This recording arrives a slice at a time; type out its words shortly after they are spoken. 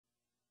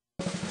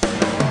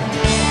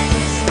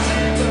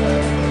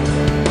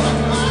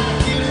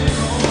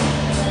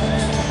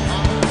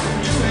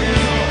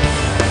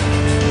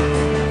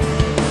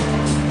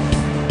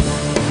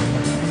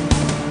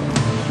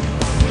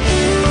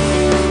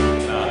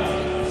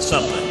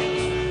something.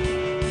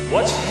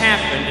 What's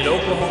happened at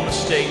Oklahoma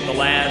State in the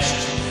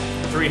last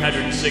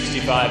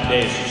 365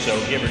 days or so,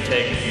 give or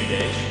take a few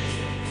days?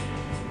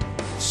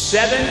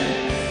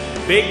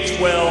 7 Big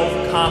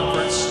 12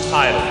 conference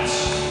titles.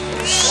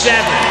 7.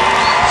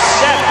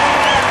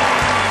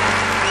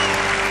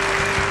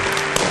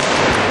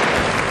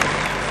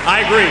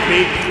 I agree,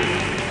 Pete.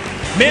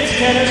 Men's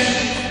tennis,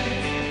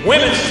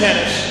 women's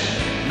tennis,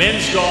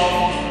 men's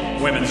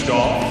golf, women's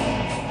golf,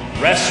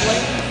 wrestling,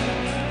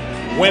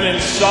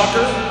 women's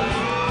soccer,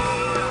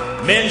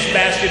 men's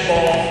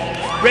basketball,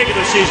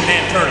 regular season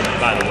and tournament,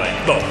 by the way,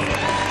 both.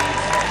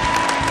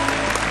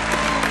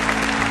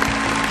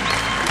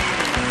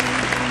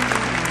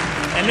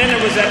 And then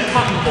there was that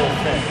Cotton Bowl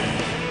thing.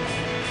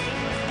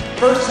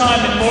 First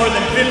time in more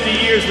than 50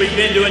 years we've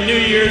been to a New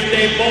Year's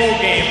Day bowl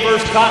game.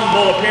 First Cotton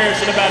Bowl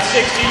appearance in about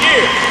 60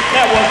 years.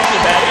 That wasn't so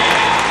bad either.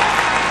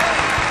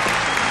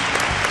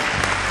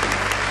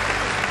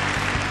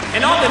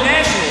 And on the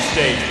national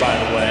stage, by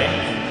the way,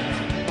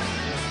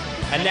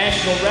 a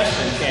National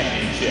Wrestling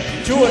Championship.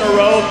 2 in a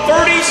row,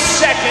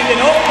 32nd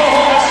in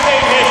Oklahoma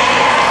State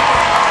history.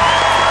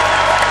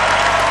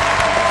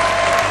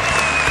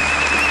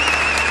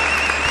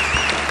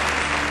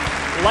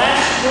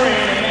 Last spring,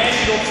 a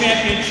national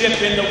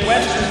championship in the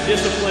Western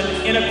discipline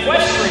in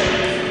equestrian.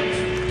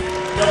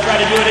 They'll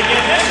try to do it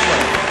again this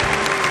spring.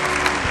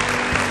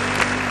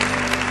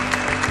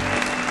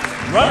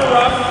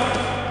 Runner-up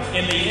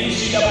in the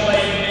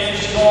NCAA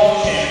Men's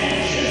Golf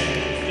Championship,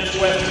 just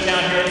west of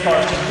town here at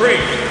Carson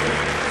Creek.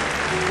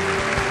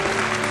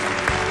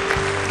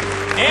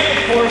 And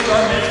of course,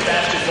 our men's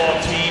basketball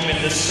team in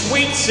the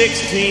Sweet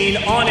 16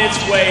 on its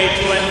way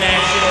to a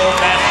national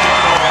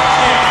basketball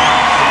championship.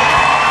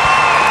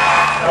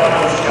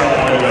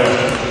 Cowboy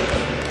Wrestling.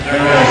 There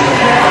has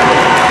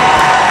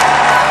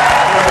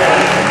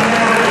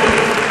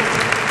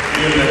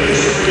in the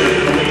history of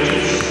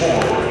collegiate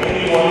sport,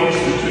 any one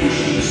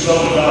institution so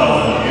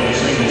dominant in a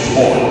single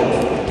sport.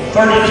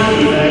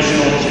 32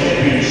 national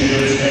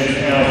championships and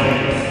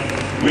counting.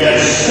 We have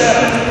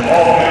 7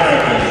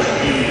 All-Americans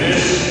in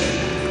this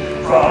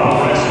crop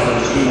of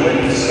wrestlers who went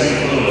to St.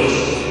 Louis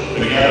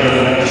to gather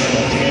the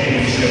national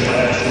championship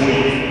last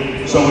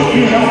week. So would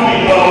you help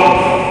me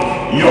welcome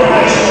your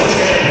national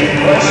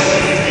champion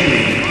wrestling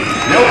team,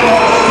 the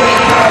Oklahoma State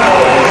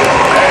Cowboys,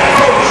 and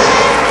Coach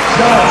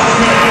John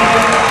Smith.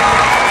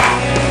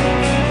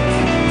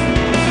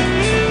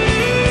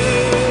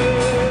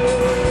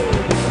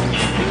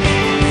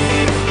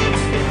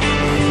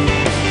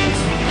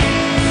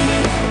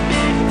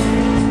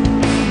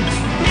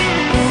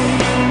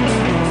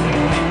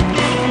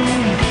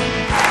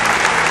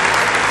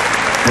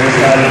 Here's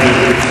how to do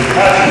it.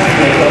 How'd you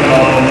feel coming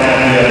off from that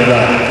the other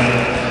night?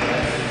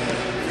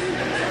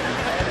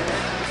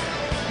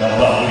 Now,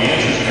 look, the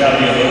answer's got to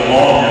be a little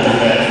longer than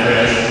that,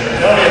 Chris.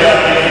 Tell me about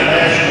being a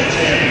national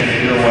champion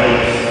in your way.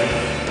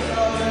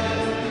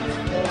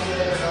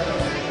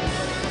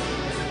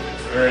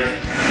 Very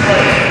good.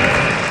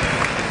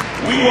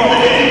 We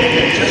wanted Eddie to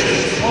get just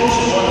as close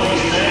to one of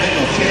these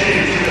national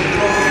championship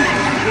trophies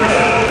as we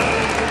could,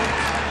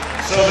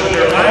 so that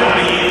there might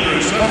be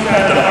through some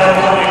kind of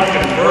harmonic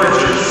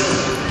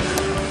convergence.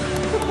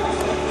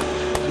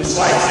 The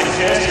slight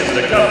suggestion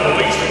that a couple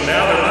of weeks from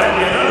now there might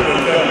be another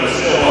one coming to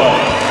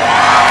Stillwater.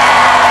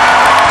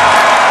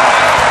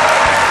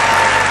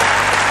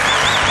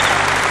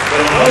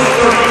 But those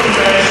 30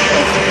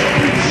 national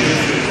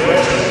championships in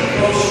wrestling,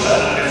 Coach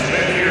Sutton has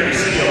been here to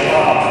see a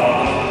lot of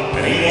them,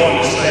 and he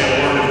wanted to say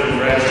a word of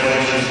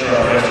congratulations to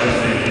our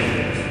wrestling team.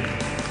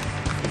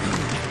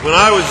 When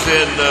I was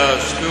in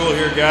school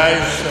here, guys,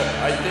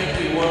 I think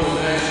we won the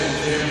national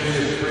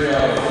championship 3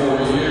 out of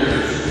 4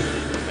 years.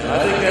 And I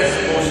think that's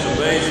the most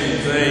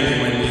amazing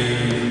thing when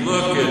you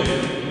look at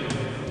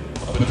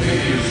a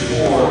particular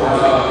sport,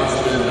 how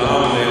it's been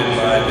dominated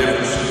by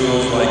different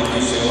schools like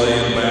UCLA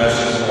in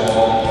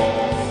basketball.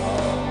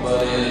 But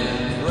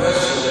in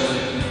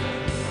wrestling,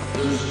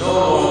 there's no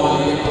one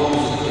that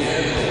holds a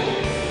candle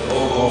to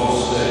Oklahoma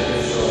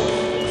State. So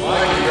my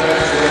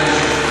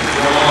congratulations to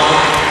John.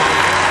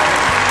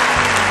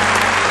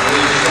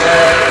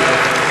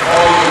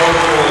 All the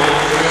local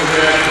student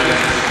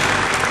athletes.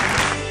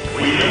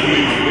 We knew we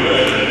were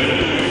good, and we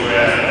knew we were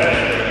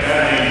athletic. A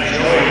guy named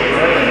Joey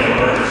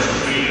Gravenberg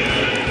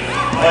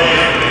played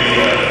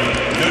the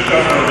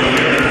newcomer of the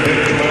year in the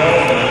Big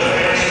 12, and the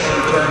transfer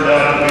turned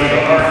out to be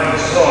the heart and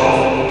soul.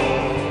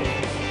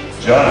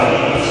 John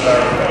Lewis,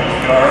 our point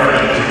guard,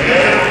 and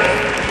together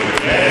with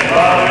Dan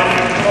Robin,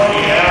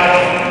 Tony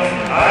Allen,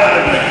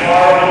 Ivan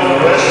McFarland, and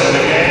the rest of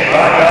the gang,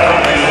 by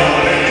God, they won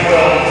the Big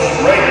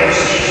 12's regular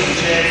season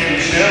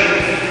championship.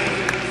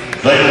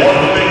 They won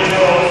the Big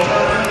 12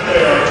 tournament.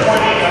 They are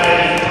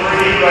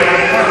 29-3,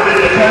 ranked 3rd in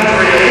the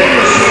country. And in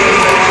the Sweet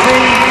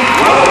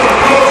 16,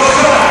 welcome Coach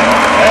Sutton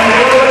and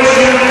the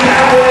OSU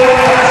Cowboy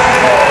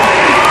Basketball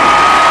team.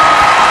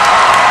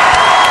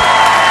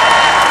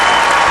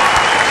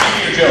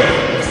 Stevie or Joe?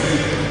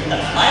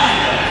 I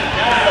didn't know.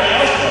 Now everybody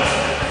else does.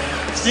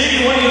 Stevie,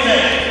 what do you think?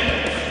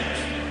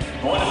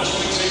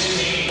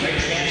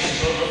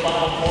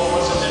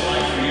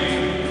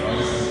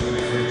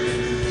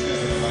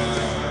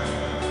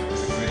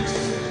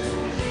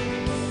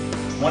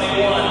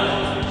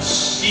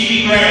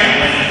 Graham,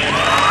 ladies.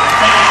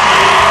 Thank you,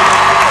 Steve.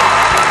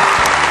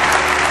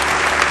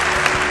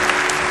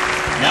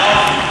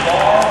 Now from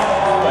far,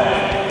 far away,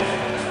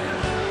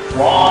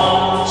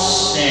 Ron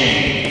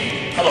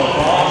Stain. Hello,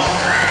 Ron.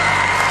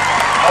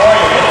 How are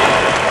you?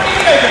 What are you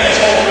making this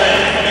whole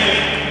thing? I mean,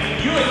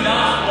 you had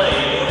not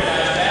played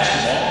organized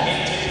basketball,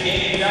 came to the game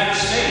in the United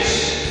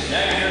States.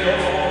 Now you're here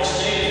at Oklahoma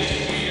State, just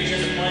a few years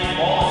into playing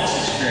ball in this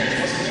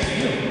experience. What's it mean to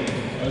you?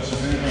 That's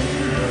a dream come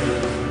true,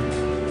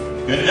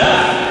 brother. Good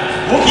enough.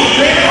 We'll keep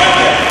dreaming with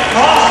you.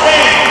 Ron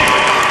Stain.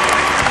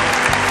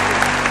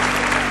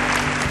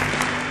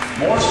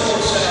 More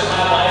Sports Center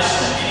highlights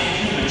than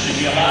any human should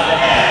be allowed to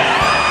have.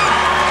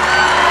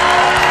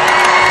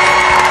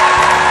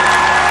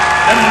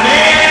 The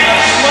man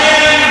of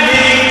slam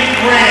named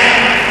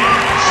Graham,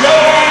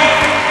 Joey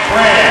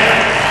Graham.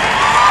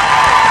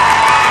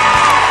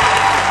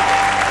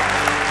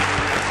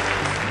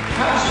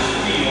 How does it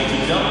feel to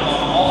dunk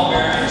on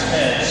All-Americans'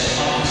 heads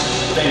on a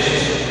consistent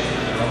basis?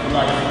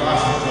 Like a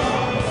classic.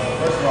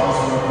 First of all, I just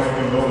want to thank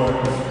you, Lord,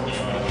 for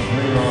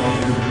bringing all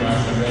these group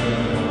guys together.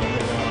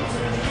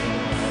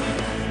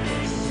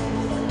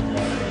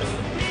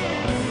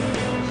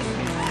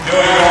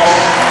 Joey, you're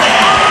awesome. Thank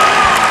you.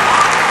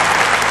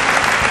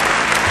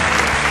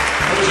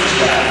 Who's this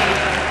guy?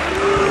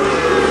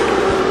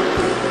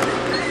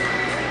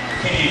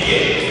 Can you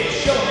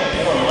show him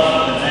more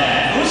love than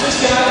that? Who's this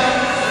guy?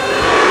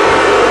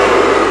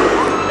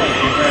 Thank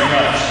you very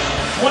much.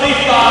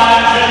 25,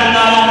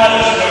 Gemini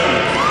Weatherspoon.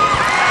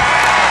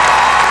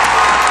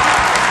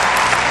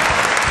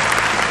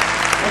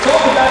 We'll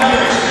talk about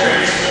your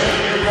experience, Spoon.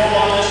 Your role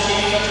on this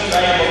team, such a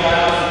valuable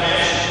battle to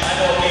manage. I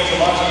know it means a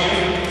lot to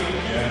you.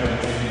 Yeah, I've been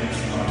taking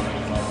this on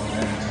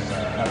since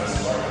I had a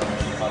start.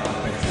 A lot of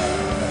things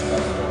happen, and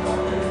that's what I'm going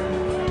on here.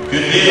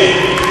 Good deal.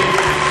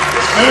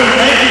 Spoon,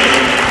 thank you.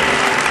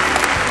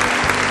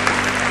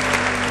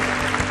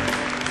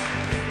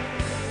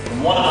 From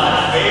one of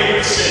my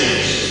favorite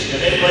cities, and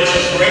they play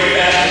some great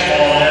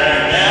basketball there,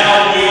 and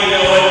now we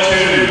know it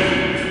too.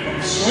 From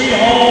sweet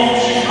home,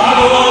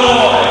 Chicago,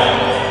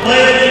 Illinois,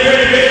 player of the year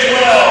in Big 12,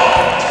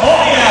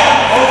 Tony out,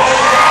 folks.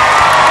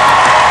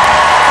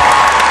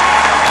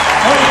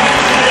 Tony, can you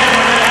stand for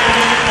a minute,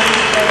 please,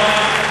 if you don't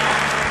mind?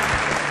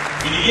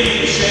 Can you give me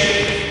the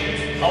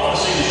shake? I want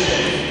to see the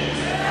shake.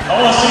 I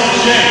want to see the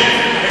shake.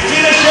 You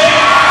see the shake?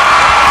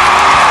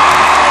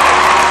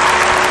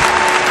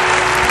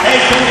 Hey,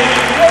 Tony,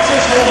 what's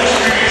this whole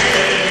experience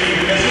been for you?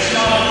 Because it's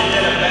not only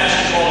been a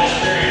basketball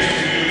experience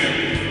for you,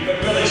 but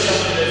really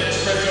something that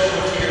spreads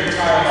over to your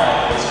entire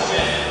life. What's it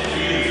been for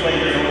you to play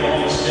here at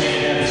Oklahoma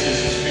State and have this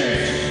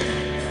experience?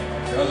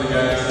 The other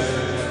guys, I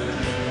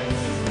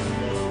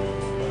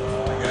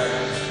got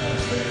to kind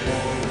of stay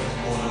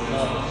focused more than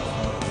numbers.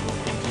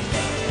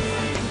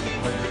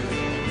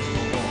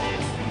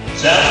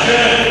 Sounds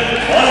good.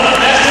 One of the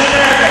best in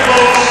America,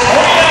 folks.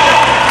 Hold it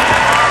out.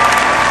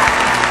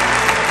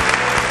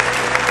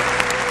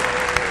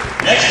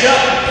 Next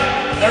up,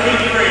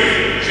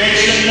 33,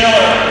 Jason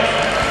Miller.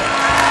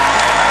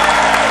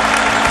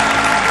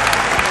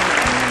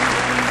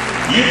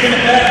 You've been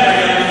a battle,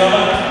 young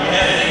fella. You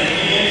had an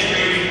knee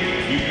injury.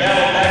 You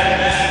battled back to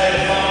back, played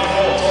a final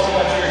role. Talk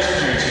about your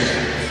experience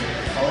here.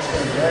 Oh, it's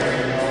been great.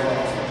 You know,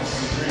 this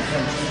is a dream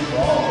come true for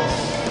all of us.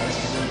 This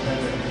is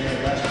really been the game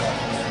of basketball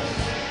for us.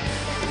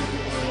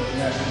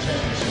 National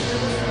Championship.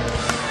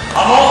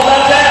 I'm all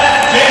about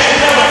that.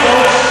 Jason Miller,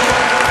 folks.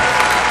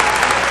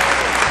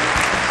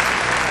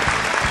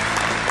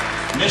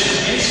 Mr.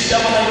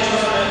 NCAA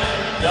Tournament,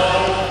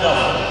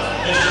 double-double.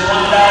 Mr. 1,000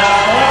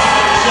 points,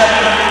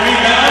 700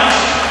 rebounds.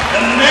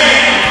 The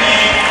man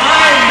named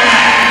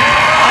Iman.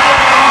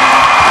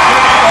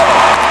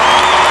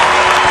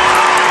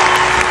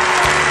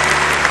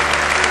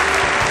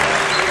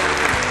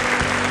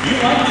 You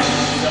like this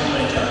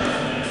NCAA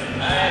tournament?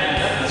 I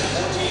added up this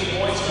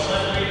 14 points and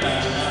 11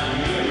 rebounds now for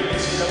you in your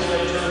NCAA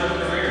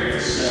tournament career.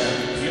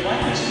 You like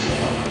this deal,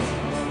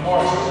 huh?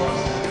 March.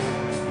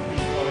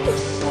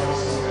 This is March,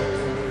 so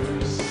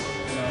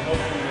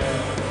hopefully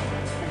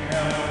we can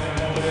have him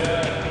over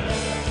there.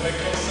 Make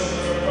yourself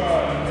a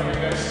proud and bring it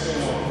back to the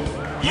world.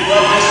 You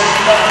love this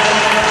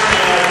university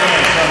and our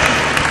fans, don't you?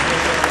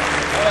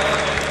 I like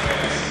the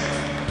fans.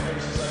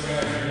 Ever since I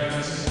got here, y'all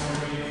been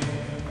supporting me.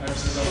 Ever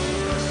since I was the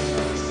first one,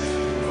 I just think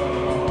about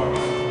my heart.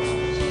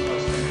 So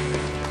much.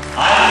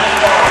 I'm Nick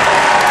Barber,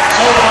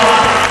 so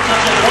honored,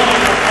 such a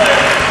wonderful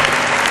player.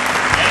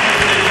 And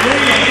with a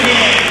degree in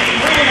hand,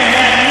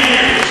 3.5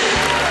 years,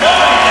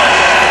 nobody does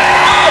that.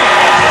 Nobody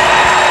does that.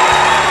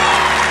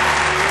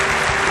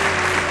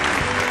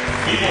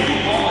 People will be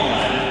calling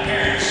on it,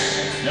 parents.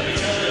 They'll be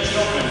telling their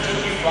children, it took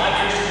you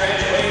 5 years to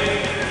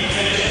graduate, he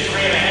finished in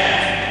 3.5.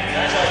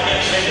 Guys like him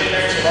save their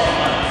parents a lot of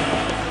money.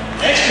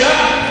 Next up,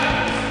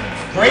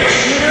 great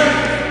shooter,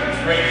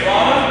 great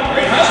father,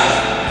 great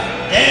husband,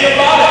 Daniel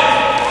Bobbitt.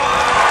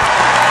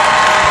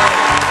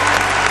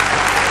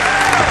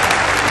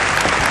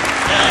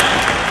 Now,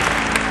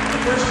 the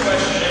first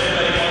question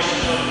everybody wants to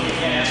know that we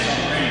can't ask on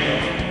the radio.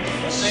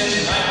 Let's say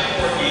it's a night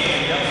before a game,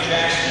 and young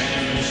Jackson,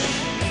 who was,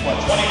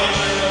 21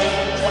 years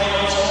old?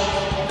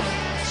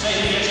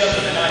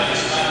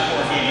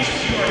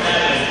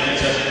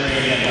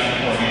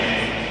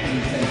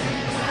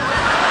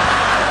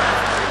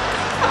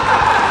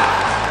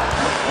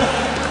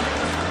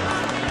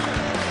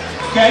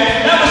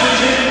 Okay, that was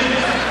easy.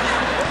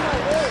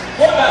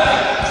 What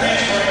about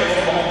transferring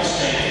to Oklahoma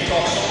State? You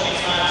talk so many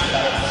times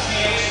about a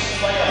chance to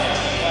play on a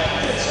team like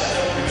this.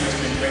 I know for you it's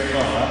been great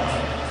fun,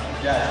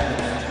 huh? Yeah,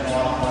 it's been a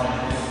lot of fun.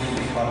 It's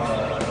been part of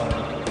a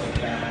big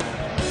family.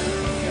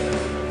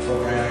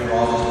 Program, we're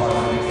all just part of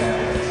a big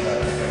family.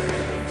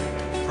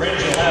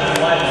 Friends you'll have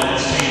for life on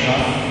this team,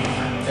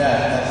 huh?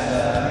 Yeah, that's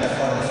I think that's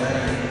part of the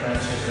journey, the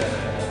friendship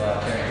that we'll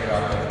carry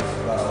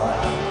throughout our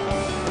life.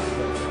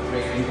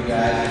 Great group of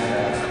guys, and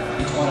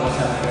each one of us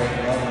have a great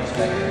love and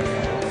respect for each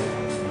one.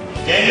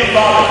 Daniel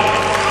Bobbitt.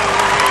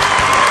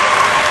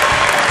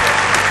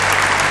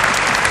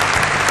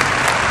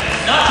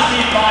 Not to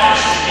be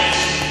biased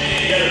against any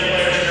of the other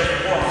players in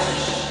their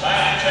performances, I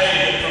have to tell you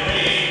that for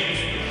me,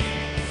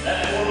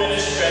 that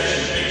 4-minute stretch in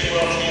the Big 12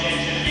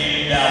 championship game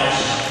in Dallas,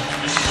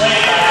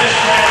 displayed by this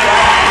player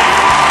right here,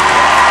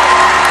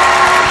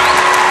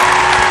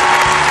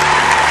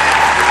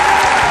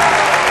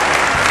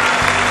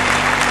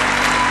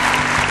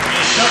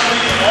 is something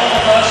that all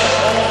of us are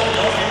old and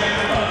don't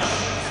remember much.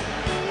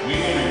 We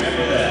will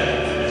remember that,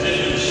 as it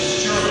is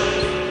surely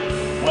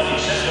what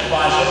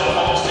exemplifies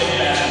Oklahoma State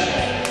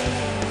basketball.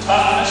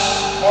 Toughness,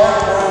 hard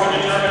work,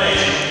 and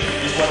determination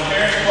is what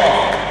Terrence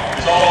Crawford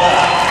is all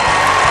about.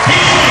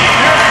 Teach me,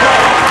 Terrence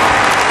Crawford.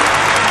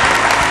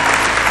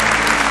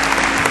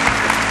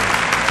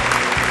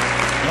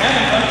 You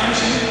having fun,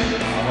 Houston?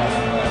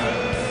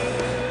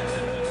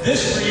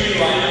 This for you, I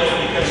know,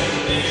 because of the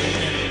things you've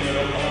been through at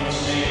Oklahoma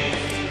State,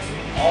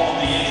 all of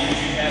the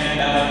injuries you've had in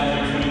battle that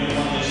you're doing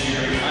one this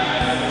year,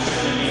 I know it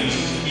certainly means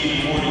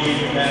even more to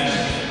you, perhaps,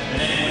 than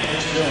anyone in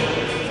this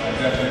building. I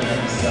definitely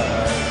have to start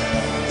out.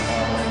 It's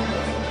hard work,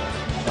 but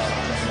try to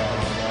take it all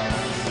the time.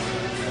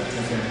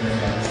 Take care of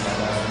it like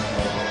my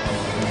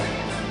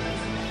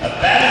A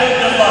battle of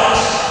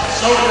deluxe.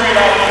 So great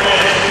off the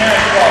bench.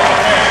 Terrence Crawford.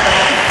 Terrence,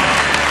 thank you.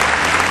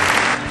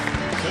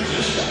 Who's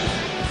this guy?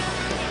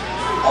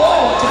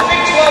 Oh, it's a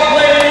Big 12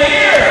 player of the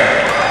year.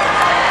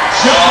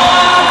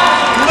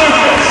 John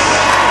Lucas.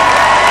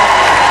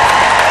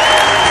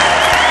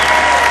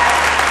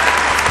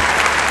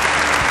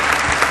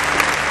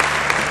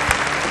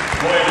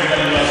 Boy,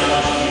 everybody loves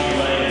watching you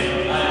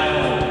play. I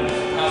know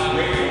how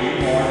grateful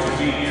you are to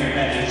be here and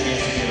have the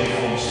chance to get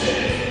Oklahoma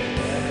State.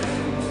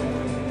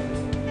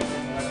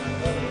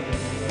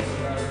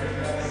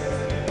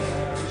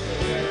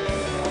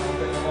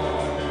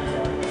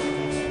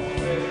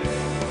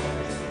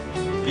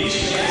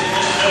 These fans in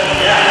this building,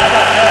 yeah, how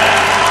about that?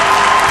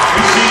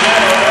 We've seen that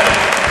already.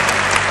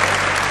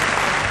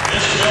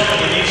 This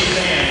building and these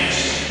fans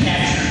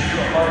captured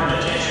your heart and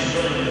attention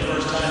really for the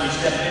first time you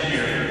stepped in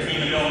here,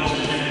 even though it was a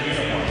different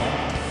uniform, huh?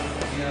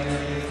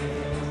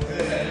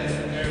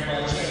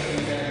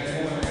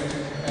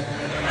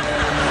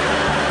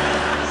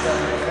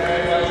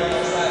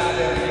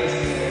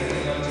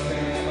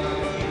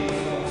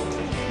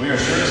 We are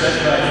sure set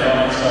right here on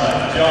our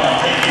side. John,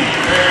 thank you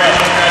very much.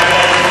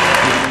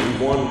 Congratulations. We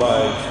won by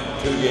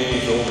 2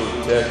 games over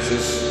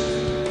Texas.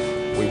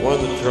 We won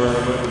the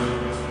tournament,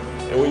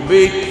 and we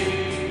beat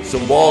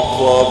some ball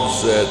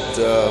clubs that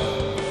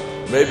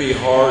may be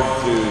hard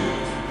to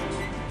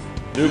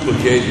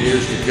duplicate in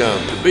years to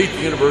come. To beat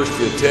the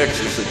University of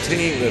Texas, a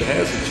team that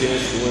has a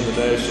chance to win the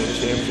national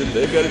championship,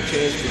 they've got a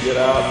chance to get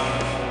out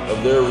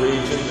of their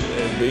region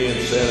and be in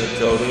San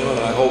Antonio, and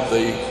I hope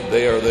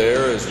they are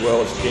there as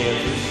well as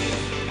Kansas.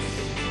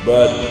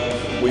 But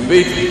we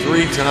beat them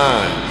 3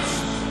 times.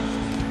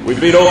 We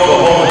beat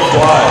Oklahoma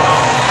twice.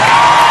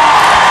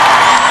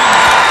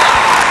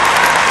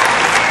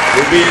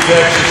 We beat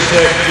Texas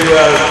Tech 2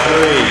 out of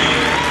 3.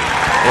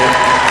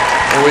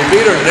 And we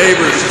beat our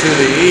neighbors to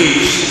the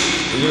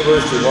east, the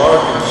University of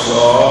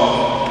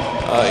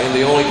Arkansas, in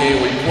the only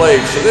game we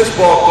played. So this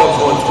ball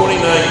club's won 29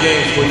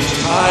 games, which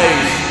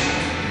ties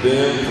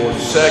them for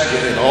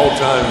second in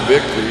all-time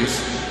victories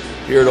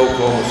here at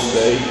Oklahoma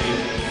State.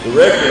 The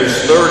record is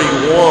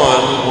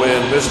 31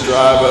 when Mr.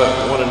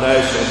 Iba won a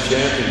national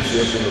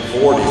championship in the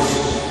 40s.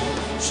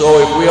 So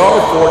if we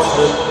are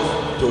fortunate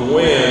to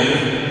win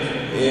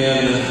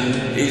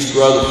in East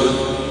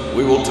Rutherford,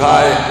 we will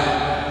tie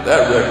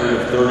that record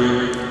of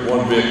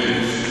 31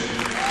 victories.